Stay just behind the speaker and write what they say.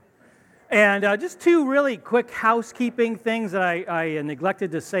And just two really quick housekeeping things that I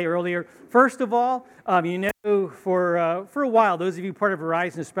neglected to say earlier. First of all, for a while, those of you part of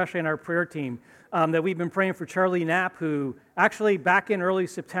Horizon, especially in our prayer team, that we've been praying for Charlie Knapp, who actually back in early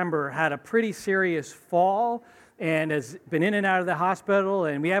September had a pretty serious fall and has been in and out of the hospital.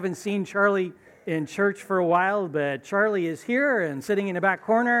 And we haven't seen Charlie in church for a while, but Charlie is here and sitting in the back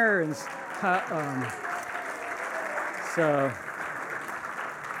corner. And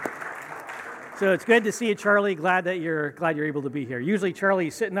So it's good to see you, Charlie. Glad you're able to be here. Usually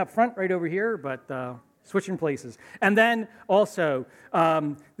Charlie's sitting up front right over here, but switching places. And then also,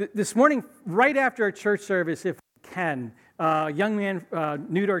 this morning, right after our church service, if we can, a young man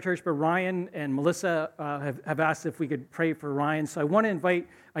new to our church, but Ryan and Melissa have asked if we could pray for Ryan. So I want to invite,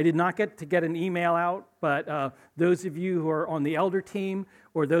 I did not get an email out, but those of you who are on the elder team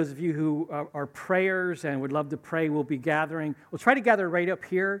or those of you who are prayers and would love to pray, we'll be gathering. We'll try to gather right up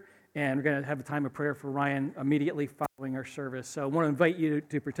here. And we're going to have a time of prayer for Ryan immediately following our service. So I want to invite you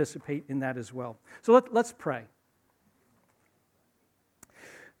to participate in that as well. So let's pray.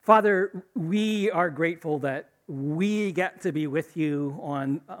 Father, we are grateful that we get to be with you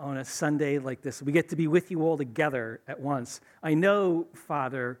on a Sunday like this. We get to be with you all together at once. I know,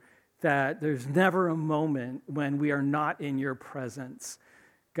 Father, that there's never a moment when we are not in your presence.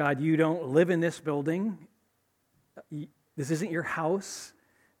 God, you don't live in this building. This isn't your house.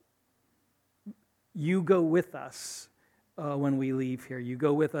 You go with us when we leave here. You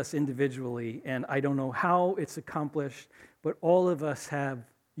go with us individually, and I don't know how it's accomplished, but all of us have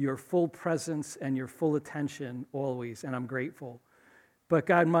your full presence and your full attention always, and I'm grateful. But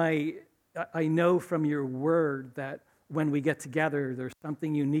God, I know from your word that when we get together, there's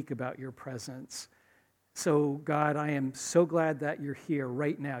something unique about your presence. So God, I am so glad that you're here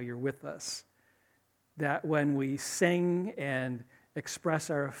right now. You're with us. That when we sing and express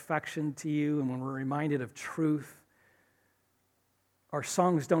our affection to you, and when we're reminded of truth, our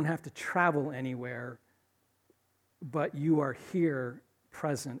songs don't have to travel anywhere, but you are here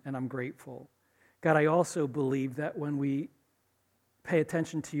present, and I'm grateful. God, I also believe that when we pay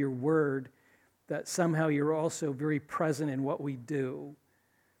attention to your word, that somehow you're also very present in what we do.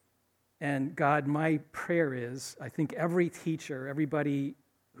 And God, my prayer is, I think every teacher, everybody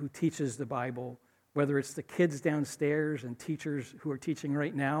who teaches the Bible, whether it's the kids downstairs and teachers who are teaching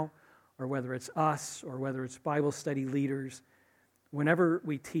right now, or whether it's us, or whether it's Bible study leaders, whenever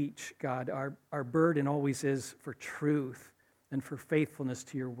we teach, God, our burden always is for truth and for faithfulness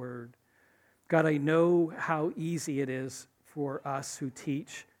to your word. God, I know how easy it is for us who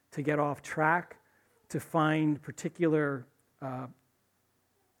teach to get off track, to find particular,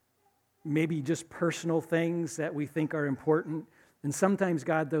 maybe just personal things that we think are important. And sometimes,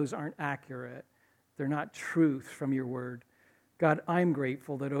 God, those aren't accurate. They're not truth from your word. God, I'm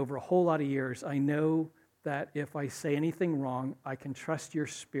grateful that over a whole lot of years, I know that if I say anything wrong, I can trust your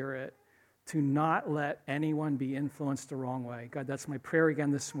spirit to not let anyone be influenced the wrong way. God, that's my prayer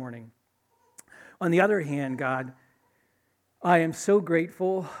again this morning. On the other hand, God, I am so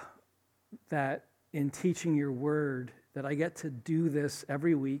grateful that in teaching your word, that I get to do this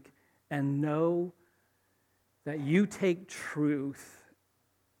every week and know that you take truth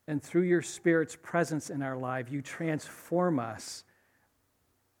and through your Spirit's presence in our life, you transform us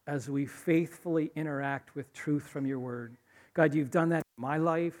as we faithfully interact with truth from your word. God, you've done that in my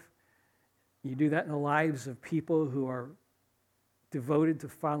life. You do that in the lives of people who are devoted to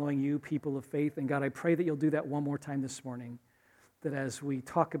following you, people of faith. And God, I pray that you'll do that one more time this morning, that as we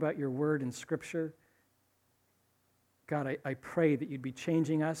talk about your word and Scripture, God, I pray that you'd be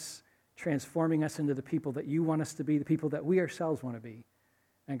changing us, transforming us into the people that you want us to be, the people that we ourselves want to be.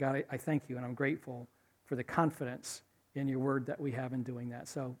 And God, I thank you, and I'm grateful for the confidence in your word that we have in doing that.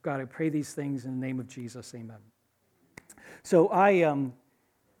 So, God, I pray these things in the name of Jesus. Amen. So I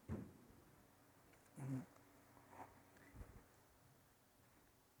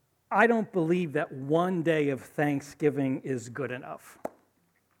don't believe that one day of Thanksgiving is good enough.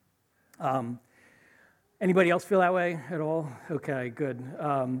 Anybody else feel that way at all? Okay, good.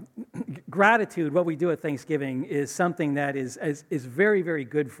 Gratitude, what we do at Thanksgiving, is something that is very, very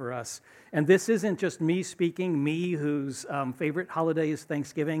good for us. And this isn't just me speaking, me whose favorite holiday is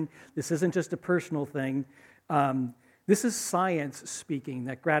Thanksgiving. This isn't just a personal thing. This is science speaking,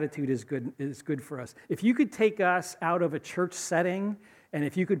 that gratitude is good for us. If you could take us out of a church setting, and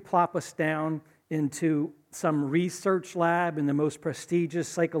if you could plop us down into some research lab in the most prestigious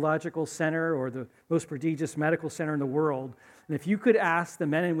psychological center or the most prestigious medical center in the world, and if you could ask the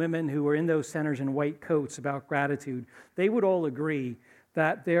men and women who are in those centers in white coats about gratitude, they would all agree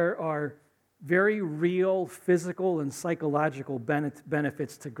that there are very real physical and psychological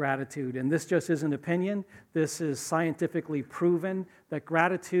benefits to gratitude. And this just isn't opinion. This is scientifically proven that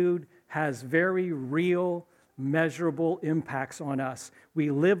gratitude has very real, measurable impacts on us. We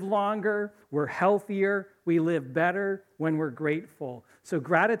live longer, we're healthier, we live better when we're grateful. So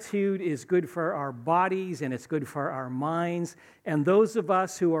gratitude is good for our bodies and it's good for our minds. And those of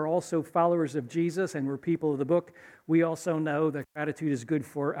us who are also followers of Jesus and we're people of the book, we also know that gratitude is good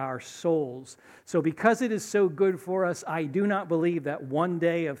for our souls. So because it is so good for us, I do not believe that one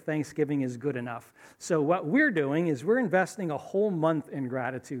day of Thanksgiving is good enough. So what we're doing is we're investing a whole month in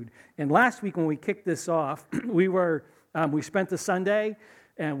gratitude. And last week when we kicked this off, we spent the Sunday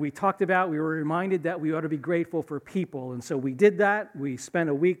and we were reminded that we ought to be grateful for people. And so we did that. We spent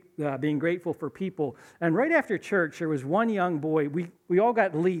a week being grateful for people. And right after church, there was one young boy. We all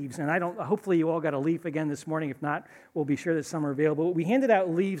got leaves, and hopefully you all got a leaf again this morning. If not, we'll be sure that some are available. But we handed out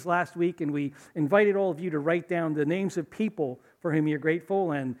leaves last week, and we invited all of you to write down the names of people for whom you're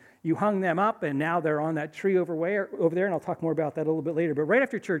grateful, and you hung them up, and now they're on that tree over there, and I'll talk more about that a little bit later. But right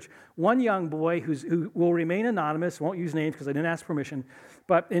after church, one young boy who will remain anonymous, won't use names because I didn't ask permission,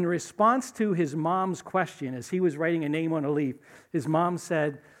 but in response to his mom's question, as he was writing a name on a leaf, his mom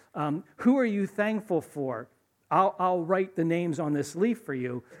said, who are you thankful for? I'll write the names on this leaf for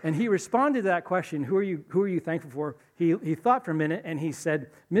you. And he responded to that question, who are you thankful for? He thought for a minute, and he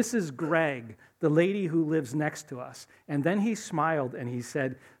said, Mrs. Gregg, the lady who lives next to us. And then he smiled, and he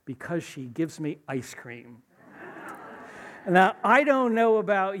said, because she gives me ice cream. Now, I don't know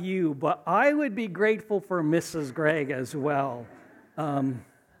about you, but I would be grateful for Mrs. Gregg as well. And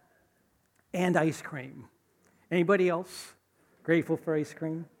ice cream. Anybody else grateful for ice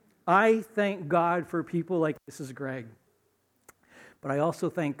cream? I thank God for people like Mrs. Gregg, but I also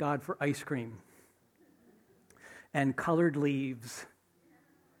thank God for ice cream and colored leaves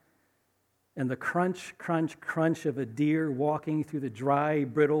and the crunch, crunch, crunch of a deer walking through the dry,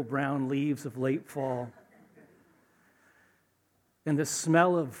 brittle brown leaves of late fall and the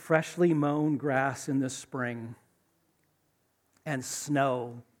smell of freshly mown grass in the spring and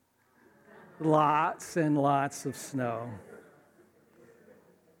snow, lots and lots of snow.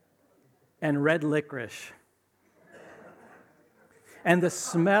 And red licorice, and the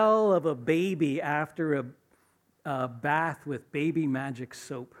smell of a baby after a bath with baby magic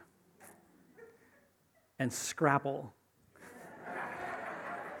soap, and scrapple,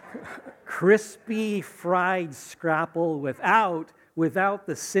 crispy fried scrapple without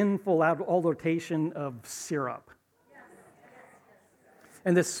the sinful adulteration of syrup,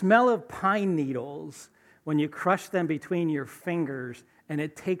 and the smell of pine needles when you crush them between your fingers. And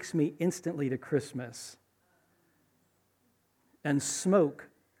it takes me instantly to Christmas. And smoke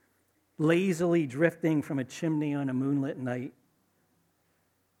lazily drifting from a chimney on a moonlit night.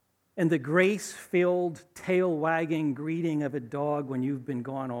 And the grace-filled, tail-wagging greeting of a dog when you've been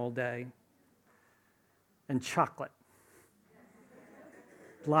gone all day. And chocolate.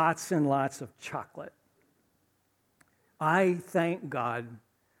 Lots and lots of chocolate. I thank God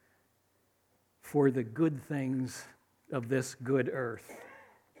for the good things of this good earth.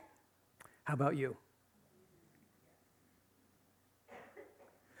 How about you?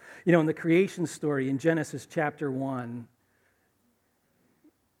 You know, in the creation story in Genesis chapter 1,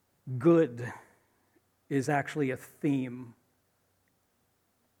 good is actually a theme.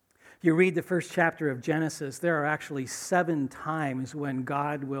 If you read the first chapter of Genesis, there are actually 7 times when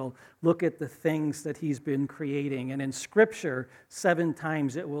God will look at the things that he's been creating. And in Scripture, 7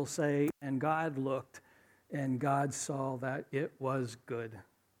 times it will say, and God looked, and God saw that it was good.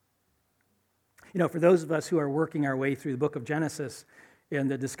 You know, for those of us who are working our way through the book of Genesis in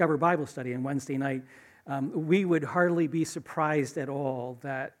the Discover Bible Study on Wednesday night, we would hardly be surprised at all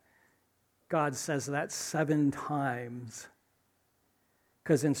that God says that 7 times.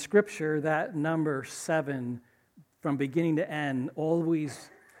 Because in Scripture, that number 7, from beginning to end, always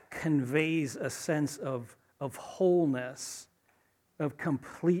conveys a sense of wholeness, of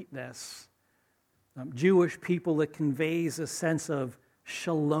completeness. Jewish people, it conveys a sense of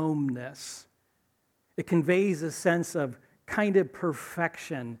shalomness. It conveys a sense of kind of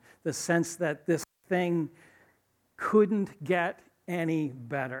perfection, the sense that this thing couldn't get any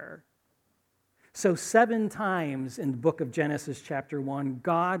better. So 7 times in the book of Genesis chapter 1,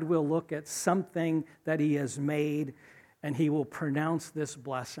 God will look at something that he has made and he will pronounce this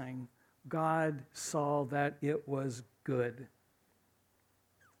blessing. God saw that it was good.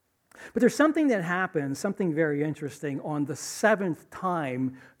 But there's something that happens, something very interesting, on the 7th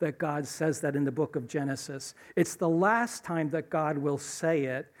time that God says that in the book of Genesis. It's the last time that God will say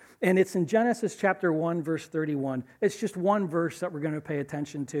it, And it's in Genesis chapter 1, verse 31. It's just one verse that we're going to pay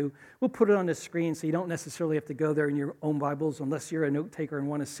attention to. We'll put it on the screen so you don't necessarily have to go there in your own Bibles unless you're a note taker and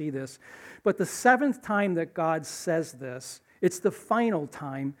want to see this. But the seventh time that God says this, it's the final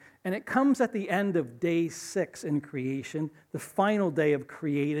time, and it comes at the end of day 6 in creation, the final day of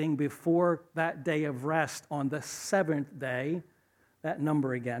creating before that day of rest on the seventh day, that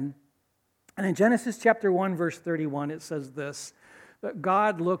number again. And in Genesis chapter 1, verse 31, it says this, that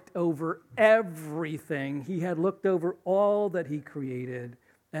God looked over everything. He had looked over all that he created,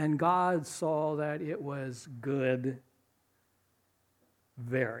 and God saw that it was good,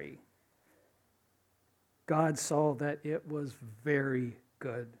 very. God saw that it was very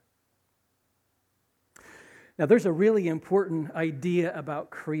good. Now, there's a really important idea about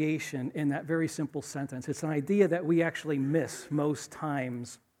creation in that very simple sentence. It's an idea that we actually miss most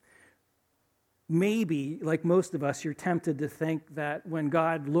times. Maybe, like most of us, you're tempted to think that when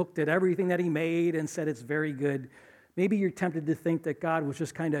God looked at everything that he made and said it's very good, maybe you're tempted to think that God was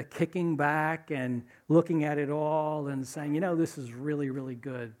just kind of kicking back and looking at it all and saying, this is really, really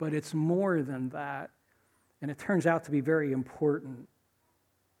good. But it's more than that, and it turns out to be very important.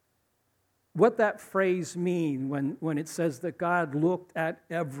 What that phrase means when it says that God looked at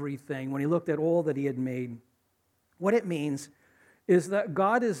everything, when he looked at all that he had made, what it means is that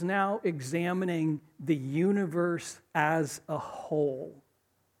God is now examining the universe as a whole.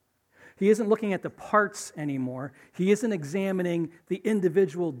 He isn't looking at the parts anymore. He isn't examining the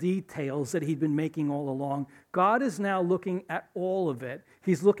individual details that he'd been making all along. God is now looking at all of it.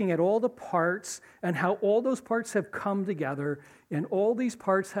 He's looking at all the parts and how all those parts have come together, and all these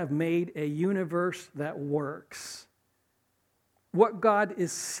parts have made a universe that works. What God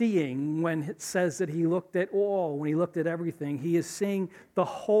is seeing when it says that he looked at all, when he looked at everything, he is seeing the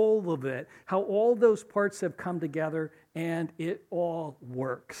whole of it, how all those parts have come together and it all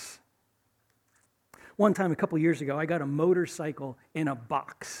works. One time, a couple years ago, I got a motorcycle in a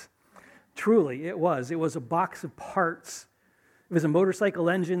box. Truly, it was. It was a box of parts. It was a motorcycle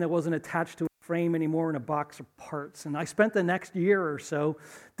engine that wasn't attached to a frame anymore in a box of parts. And I spent the next year or so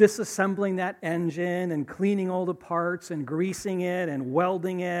disassembling that engine and cleaning all the parts and greasing it and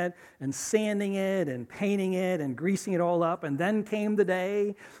welding it and sanding it and painting it and greasing it all up. And then came the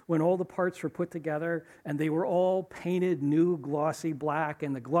day when all the parts were put together and they were all painted new glossy black,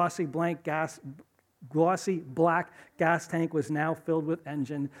 and the glossy black gas tank was now filled with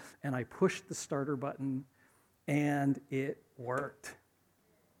engine, and I pushed the starter button and it worked.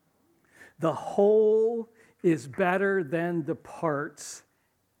 The whole is better than the parts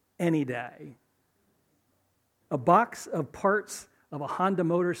any day. A box of parts of a Honda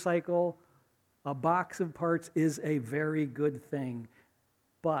motorcycle, a box of parts is a very good thing.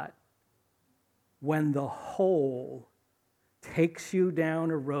 But when the whole takes you down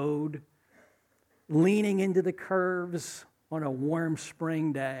a road, leaning into the curves on a warm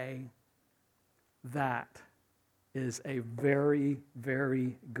spring day, that is a very,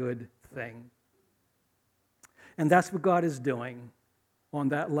 very good thing. And that's what God is doing on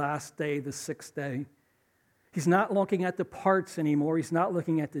that last day, the sixth day. He's not looking at the parts anymore. He's not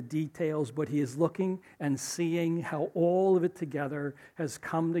looking at the details, but he is looking and seeing how all of it together has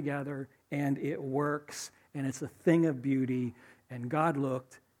come together and it works and it's a thing of beauty. And God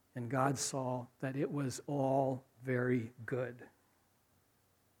looked and God saw that it was all very good.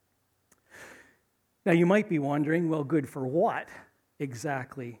 Now you might be wondering, well, good for what?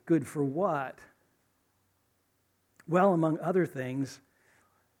 Exactly. Good for what? Well, among other things,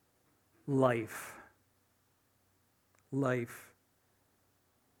 life. Life.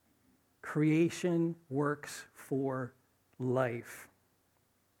 Creation works for life.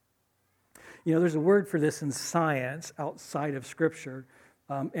 There's a word for this in science outside of Scripture,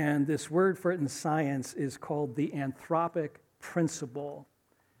 and this word for it in science is called the anthropic principle.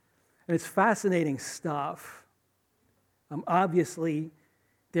 And it's fascinating stuff. Obviously,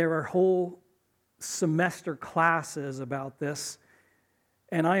 there are whole semester classes about this,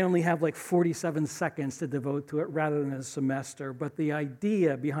 and I only have like 47 seconds to devote to it rather than a semester. But the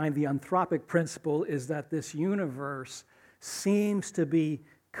idea behind the anthropic principle is that this universe seems to be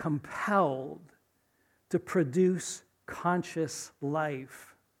compelled to produce conscious life.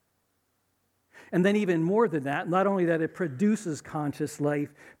 And then even more than that, not only that it produces conscious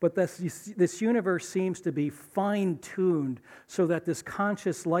life, but this universe seems to be fine-tuned so that this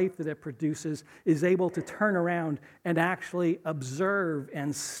conscious life that it produces is able to turn around and actually observe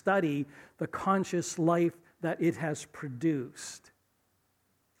and study the conscious life that it has produced.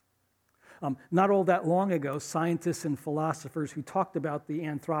 Not all that long ago, scientists and philosophers who talked about the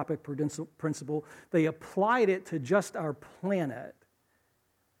anthropic principle, they applied it to just our planet.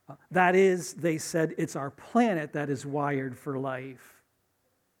 That is, they said, it's our planet that is wired for life.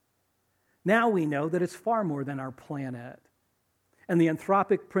 Now we know that it's far more than our planet. And the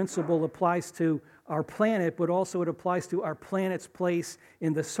anthropic principle applies to our planet, but also it applies to our planet's place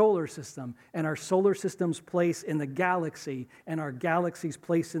in the solar system, and our solar system's place in the galaxy, and our galaxy's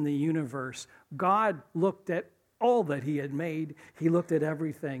place in the universe. God looked at all that he had made. He looked at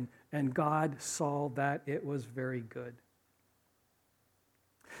everything, and God saw that it was very good.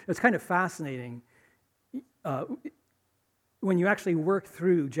 It's kind of fascinating when you actually work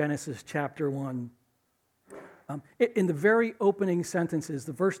through Genesis chapter 1. In the very opening sentences,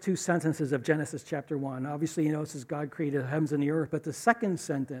 the first two sentences of Genesis chapter 1, obviously, it says God created the heavens and the earth, but the second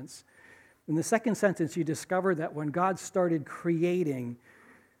sentence, in the second sentence, you discover that when God started creating,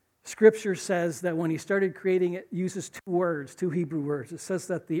 Scripture says that when he started creating, it uses two Hebrew words. It says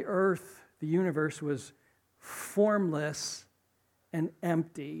that the earth, the universe, was formless and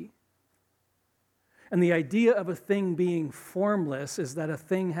empty. And the idea of a thing being formless is that a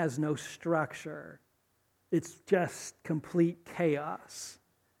thing has no structure. It's just complete chaos.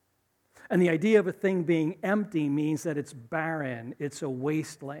 And the idea of a thing being empty means that it's barren, it's a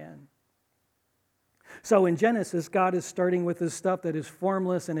wasteland. So in Genesis, God is starting with this stuff that is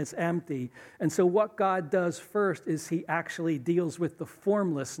formless and it's empty. And so what God does first is he actually deals with the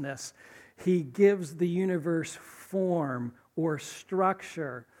formlessness. He gives the universe form or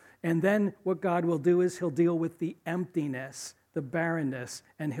structure. And then what God will do is he'll deal with the emptiness, the barrenness,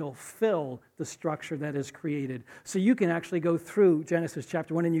 and he'll fill the structure that is created. So you can actually go through Genesis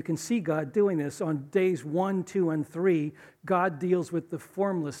chapter 1 and you can see God doing this. On days 1, 2, and 3, God deals with the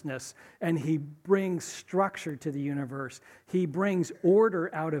formlessness and he brings structure to the universe. He brings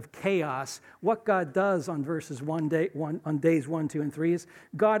order out of chaos. What God does on on days 1, 2, and 3 is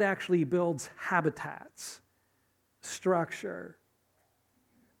God actually builds habitats, structure.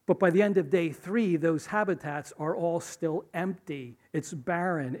 But by the end of day 3, those habitats are all still empty. It's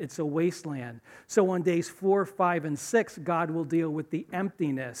barren. It's a wasteland. So on days 4, 5, and 6, God will deal with the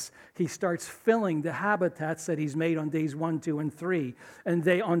emptiness. He starts filling the habitats that he's made on days 1, 2, and 3. And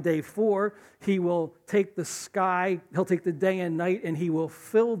on day 4, he will take the sky, he'll take the day and night, and he will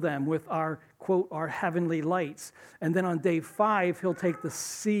fill them with our, quote, our heavenly lights. And then on day 5, he'll take the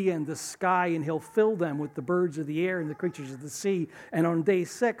sea and the sky, and he'll fill them with the birds of the air and the creatures of the sea. And on day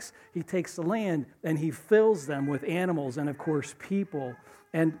 6, he takes the land, and he fills them with animals and, of course, people.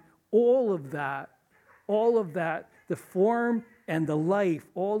 And all of that, the form and the life,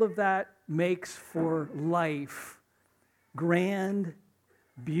 all of that makes for life. Grand,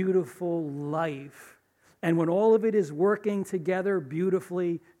 beautiful life. And when all of it is working together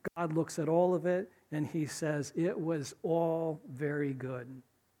beautifully, God looks at all of it and he says, it was all very good.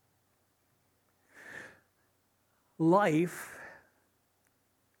 Life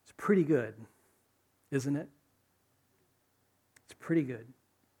is pretty good, isn't it? It's pretty good.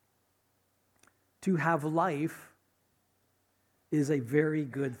 To have life is a very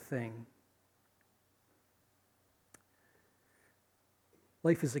good thing.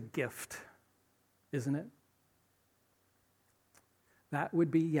 Life is a gift, isn't it? That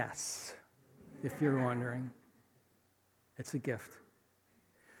would be yes, if you're wondering. It's a gift.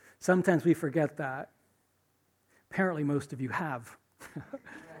 Sometimes we forget that. Apparently, most of you have.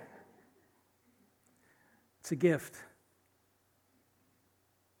 It's a gift.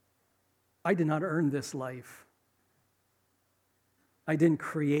 I did not earn this life. I didn't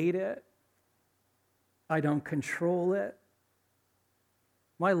create it. I don't control it.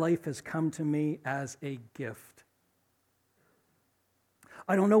 My life has come to me as a gift.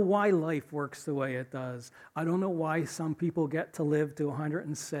 I don't know why life works the way it does. I don't know why some people get to live to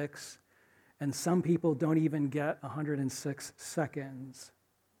 106 and some people don't even get 106 seconds.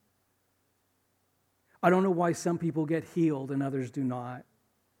 I don't know why some people get healed and others do not.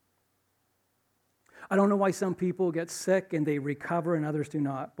 I don't know why some people get sick and they recover and others do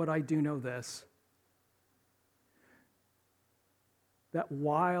not, but I do know this. That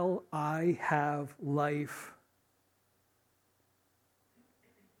while I have life,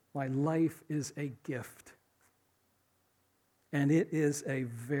 my life is a gift. And it is a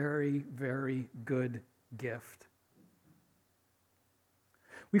very, very good gift.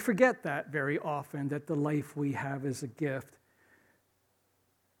 We forget that very often, that the life we have is a gift.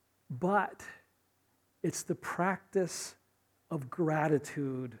 But it's the practice of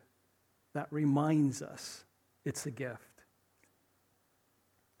gratitude that reminds us it's a gift.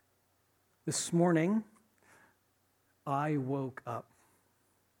 This morning, I woke up,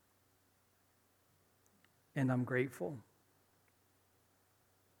 and I'm grateful.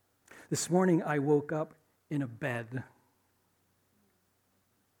 This morning, I woke up in a bed.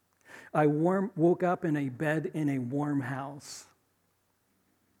 I woke up in a bed in a warm house.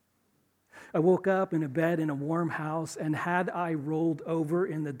 I woke up in a bed in a warm house, and had I rolled over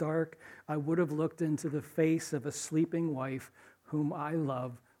in the dark, I would have looked into the face of a sleeping wife whom I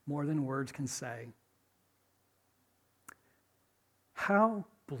love more than words can say. How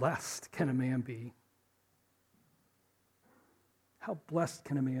blessed can a man be? How blessed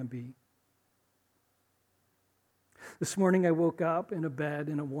can a man be? This morning I woke up in a bed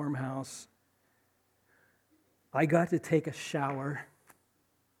in a warm house. I got to take a shower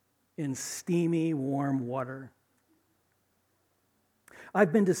in steamy, warm water.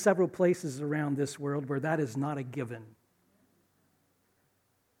 I've been to several places around this world where that is not a given.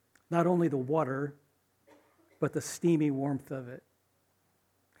 Not only the water, but the steamy warmth of it.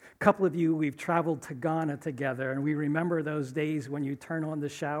 A couple of you, we've traveled to Ghana together, and we remember those days when you turn on the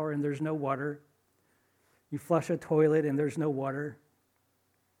shower and there's no water. You flush a toilet and there's no water.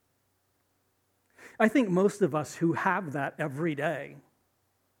 I think most of us who have that every day,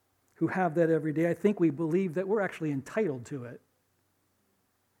 I think we believe that we're actually entitled to it.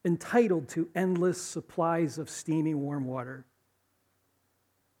 Entitled to endless supplies of steamy, warm water.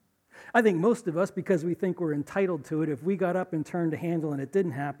 I think most of us, because we think we're entitled to it, if we got up and turned a handle and it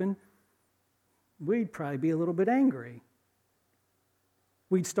didn't happen, we'd probably be a little bit angry.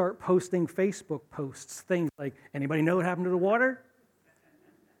 We'd start posting Facebook posts, things like, anybody know what happened to the water?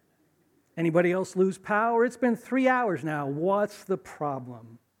 Anybody else lose power? It's been 3 hours now. What's the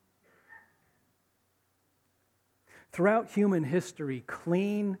problem? Throughout human history,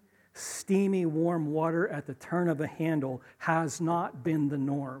 clean, steamy, warm water at the turn of a handle has not been the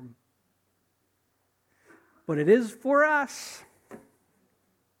norm. But it is for us.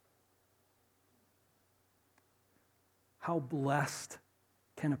 How blessed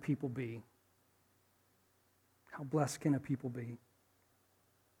can a people be? How blessed can a people be?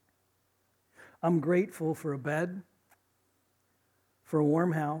 I'm grateful for a bed, for a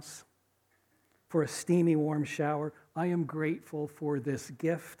warm house, for a steamy, warm shower. I am grateful for this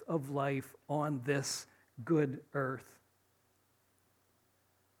gift of life on this good earth.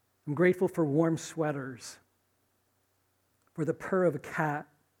 I'm grateful for warm sweaters, for the purr of a cat,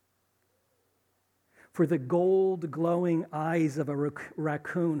 for the gold glowing eyes of a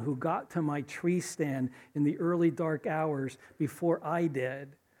raccoon who got to my tree stand in the early dark hours before I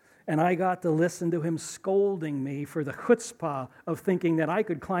did. And I got to listen to him scolding me for the chutzpah of thinking that I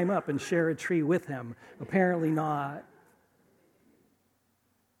could climb up and share a tree with him. Apparently not.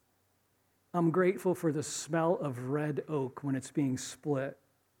 I'm grateful for the smell of red oak when it's being split.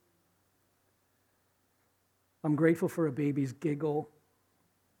 I'm grateful for a baby's giggle.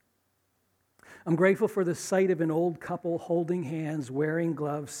 I'm grateful for the sight of an old couple holding hands, wearing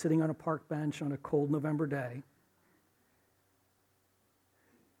gloves, sitting on a park bench on a cold November day.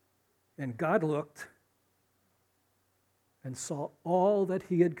 And God looked and saw all that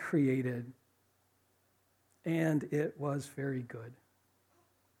he had created, and it was very good.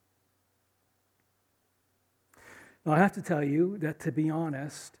 Now, I have to tell you that, to be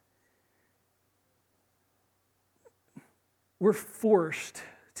honest, we're forced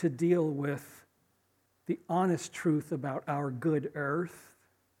to deal with the honest truth about our good earth,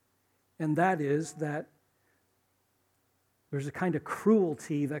 and that is that there's a kind of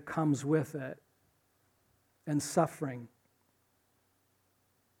cruelty that comes with it and suffering.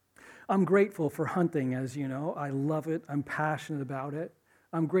 I'm grateful for hunting, as you know. I love it. I'm passionate about it.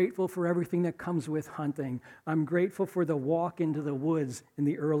 I'm grateful for everything that comes with hunting. I'm grateful for the walk into the woods in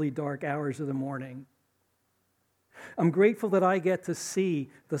the early dark hours of the morning. I'm grateful that I get to see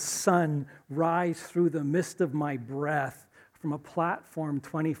the sun rise through the mist of my breath from a platform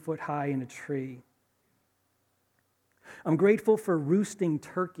 20 foot high in a tree. I'm grateful for roosting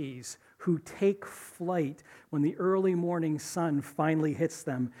turkeys who take flight when the early morning sun finally hits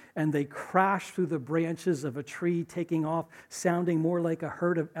them, and they crash through the branches of a tree, taking off, sounding more like a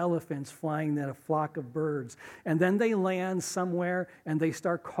herd of elephants flying than a flock of birds. And then they land somewhere, and they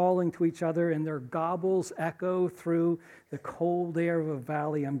start calling to each other, and their gobbles echo through the cold air of a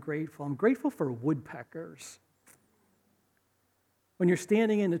valley. I'm grateful. I'm grateful for woodpeckers. When you're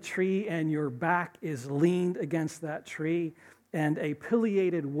standing in a tree and your back is leaned against that tree, and a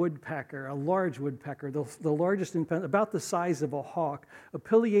pileated woodpecker, a large woodpecker, the largest, about the size of a hawk, a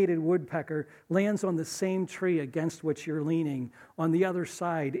pileated woodpecker lands on the same tree against which you're leaning on the other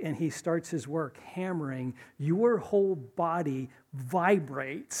side, and he starts his work hammering. Your whole body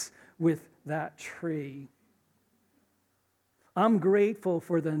vibrates with that tree. I'm grateful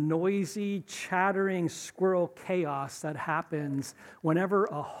for the noisy, chattering squirrel chaos that happens whenever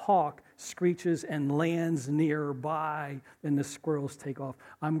a hawk screeches and lands nearby and the squirrels take off.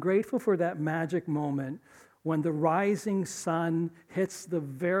 I'm grateful for that magic moment when the rising sun hits the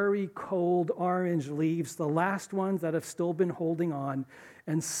very cold orange leaves, the last ones that have still been holding on,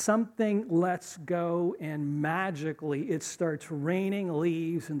 and something lets go, and magically it starts raining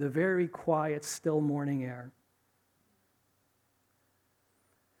leaves in the very quiet, still morning air.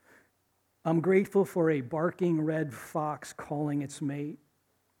 I'm grateful for a barking red fox calling its mate.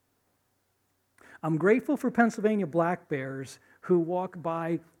 I'm grateful for Pennsylvania black bears who walk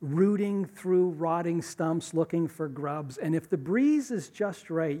by rooting through rotting stumps looking for grubs. And if the breeze is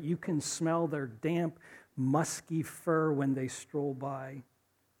just right, you can smell their damp, musky fur when they stroll by.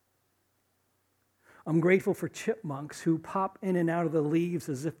 I'm grateful for chipmunks who pop in and out of the leaves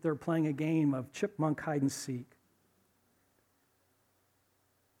as if they're playing a game of chipmunk hide and seek.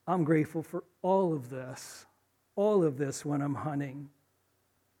 I'm grateful for all of this when I'm hunting.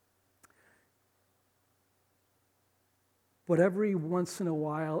 But every once in a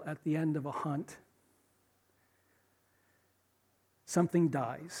while at the end of a hunt, something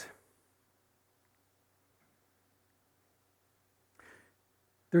dies.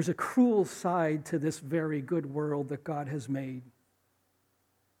 There's a cruel side to this very good world that God has made.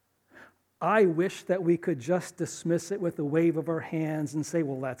 I wish that we could just dismiss it with a wave of our hands and say,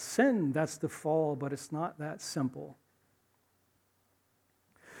 well, that's sin, that's the fall, but it's not that simple.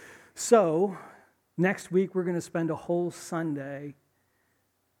 So, next week we're going to spend a whole Sunday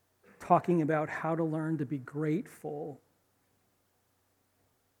talking about how to learn to be grateful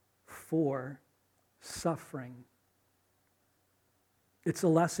for suffering. It's a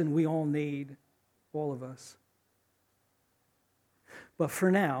lesson we all need, all of us. But for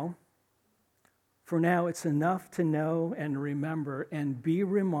now, it's enough to know and remember and be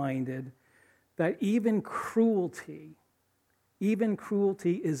reminded that even cruelty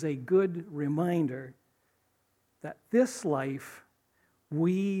is a good reminder that this life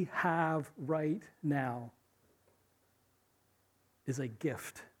we have right now is a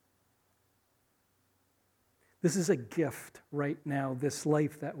gift. This is a gift right now, this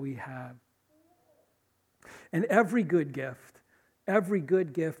life that we have. And every good gift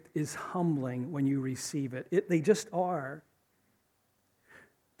is humbling when you receive it. They just are.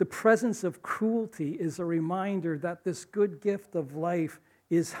 The presence of cruelty is a reminder that this good gift of life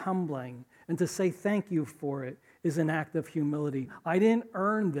is humbling. And to say thank you for it is an act of humility. I didn't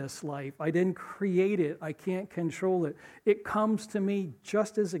earn this life. I didn't create it. I can't control it. It comes to me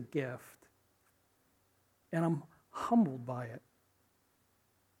just as a gift. And I'm humbled by it.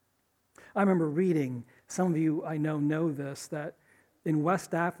 I remember reading, some of you I know this, that in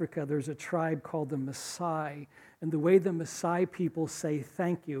West Africa there's a tribe called the Maasai, and the way the Maasai people say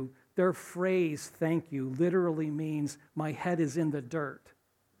thank you, their phrase thank you literally means my head is in the dirt.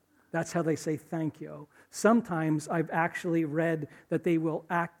 That's how they say thank you. Sometimes I've actually read that they will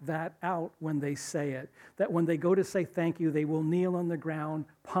act that out when they say it. That when they go to say thank you, they will kneel on the ground,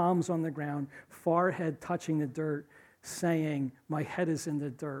 palms on the ground, forehead touching the dirt, saying, my head is in the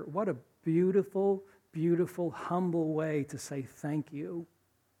dirt. What a beautiful, beautiful, humble way to say thank you.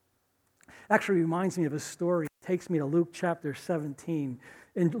 Actually reminds me of a story. It takes me to Luke chapter 17.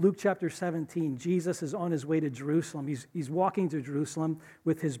 In Luke chapter 17, Jesus is on his way to Jerusalem. He's walking to Jerusalem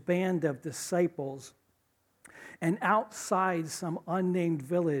with his band of disciples. And outside some unnamed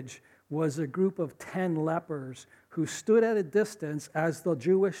village was a group of 10 lepers who stood at a distance, as the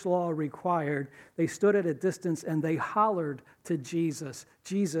Jewish law required. They stood at a distance and they hollered to Jesus,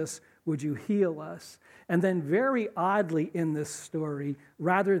 Jesus, would you heal us? And then very oddly in this story,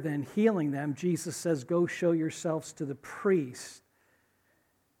 rather than healing them, Jesus says, go show yourselves to the priest.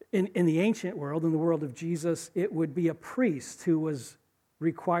 In the ancient world, in the world of Jesus, it would be a priest who was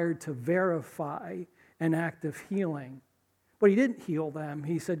required to verify an act of healing. But he didn't heal them.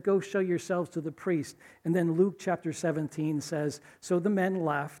 He said, go show yourselves to the priest. And then Luke chapter 17 says, so the men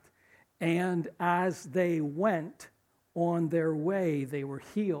left, and as they went on their way, they were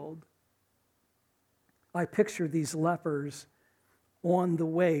healed. I picture these lepers on the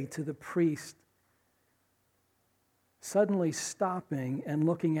way to the priest, suddenly stopping and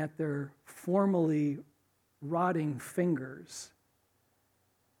looking at their formerly rotting fingers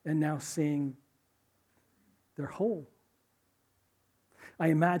and now seeing they're whole. I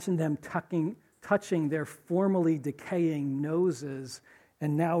imagine them touching their formerly decaying noses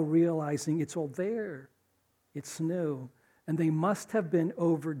and now realizing it's all there. It's new. And they must have been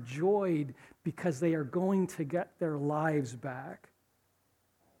overjoyed because they are going to get their lives back.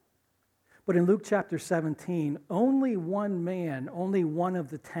 But in Luke chapter 17, only one man, only one of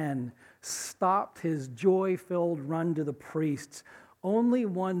the 10, stopped his joy-filled run to the priests. Only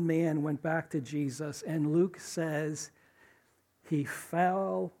one man went back to Jesus, and Luke says he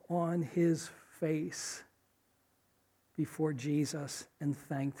fell on his face before Jesus and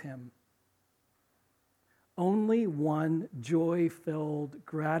thanked him. Only one joy-filled,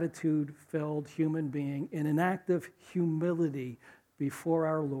 gratitude-filled human being in an act of humility before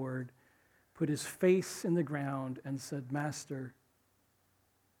our Lord put his face in the ground and said, Master,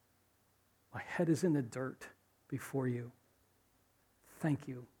 my head is in the dirt before you. Thank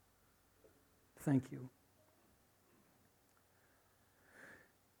you. Thank you.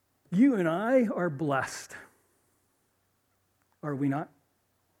 You and I are blessed, are we not?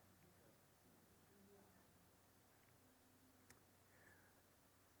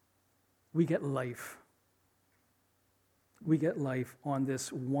 We get life. We get life on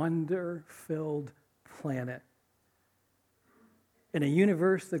this wonder-filled planet in a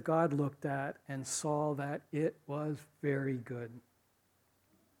universe that God looked at and saw that it was very good.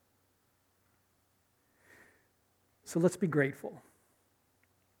 So let's be grateful.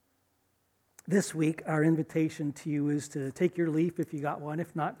 This week, our invitation to you is to take your leaf if you got one.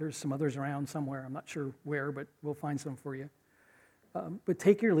 If not, there's some others around somewhere. I'm not sure where, but we'll find some for you. But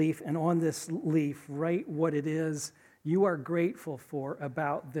take your leaf, and on this leaf, write what it is you are grateful for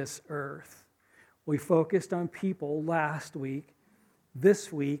about this earth. We focused on people last week.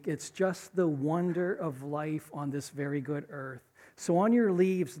 This week, it's just the wonder of life on this very good earth. So on your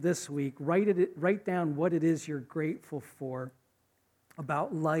leaves this week, write down what it is you're grateful for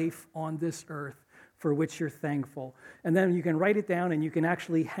about life on this earth for which you're thankful. And then you can write it down, and you can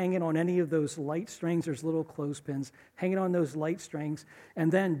actually hang it on any of those light strings. There's little clothespins. Hang it on those light strings.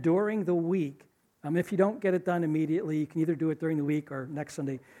 And then during the week, if you don't get it done immediately, you can either do it during the week or next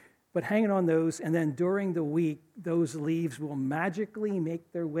Sunday. But hang it on those, and then during the week, those leaves will magically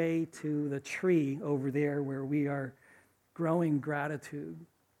make their way to the tree over there where we are growing gratitude.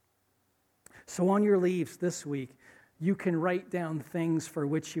 So on your leaves this week, you can write down things for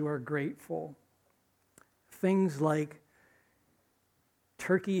which you are grateful. Things like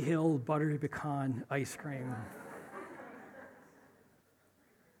Turkey Hill buttery pecan ice cream.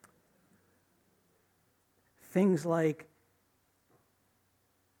 Things like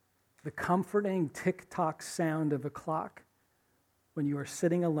the comforting tick-tock sound of a clock when you are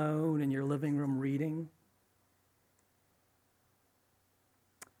sitting alone in your living room reading.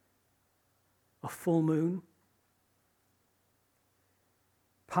 A full moon.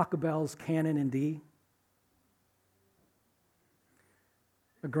 Pachelbel's Canon in D.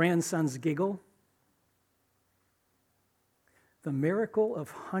 A grandson's giggle. The miracle of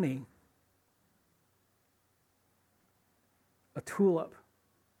honey. A tulip.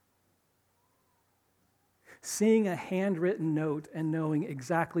 Seeing a handwritten note and knowing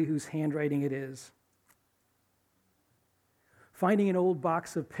exactly whose handwriting it is. Finding an old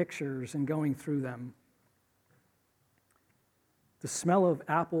box of pictures and going through them. The smell of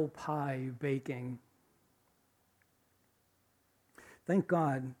apple pie baking. Thank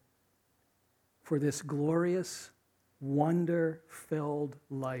God for this glorious, wonder-filled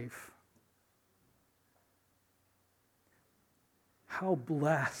life. How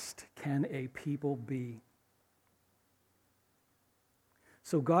blessed can a people be?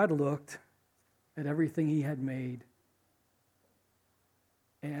 So God looked at everything he had made,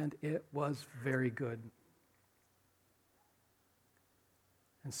 and it was very good.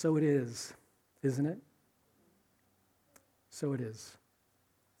 And so it is, isn't it? So it is.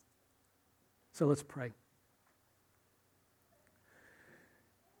 So let's pray.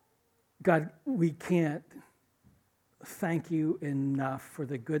 God, we can't thank you enough for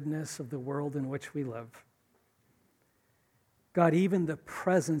the goodness of the world in which we live. God, even the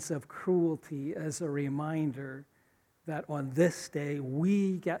presence of cruelty as a reminder that on this day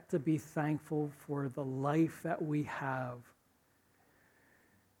we get to be thankful for the life that we have.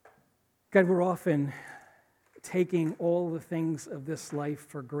 God, we're often taking all the things of this life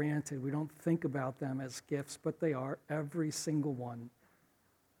for granted. We don't think about them as gifts, but they are, every single one.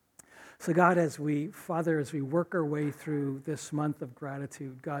 So God, Father, as we work our way through this month of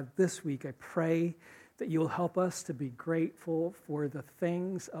gratitude, God, this week I pray that you'll help us to be grateful for the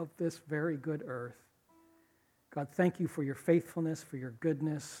things of this very good earth. God, thank you for your faithfulness, for your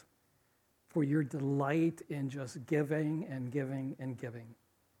goodness, for your delight in just giving and giving and giving.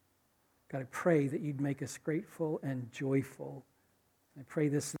 God, I pray that you'd make us grateful and joyful. I pray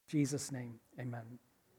this in Jesus' name. Amen.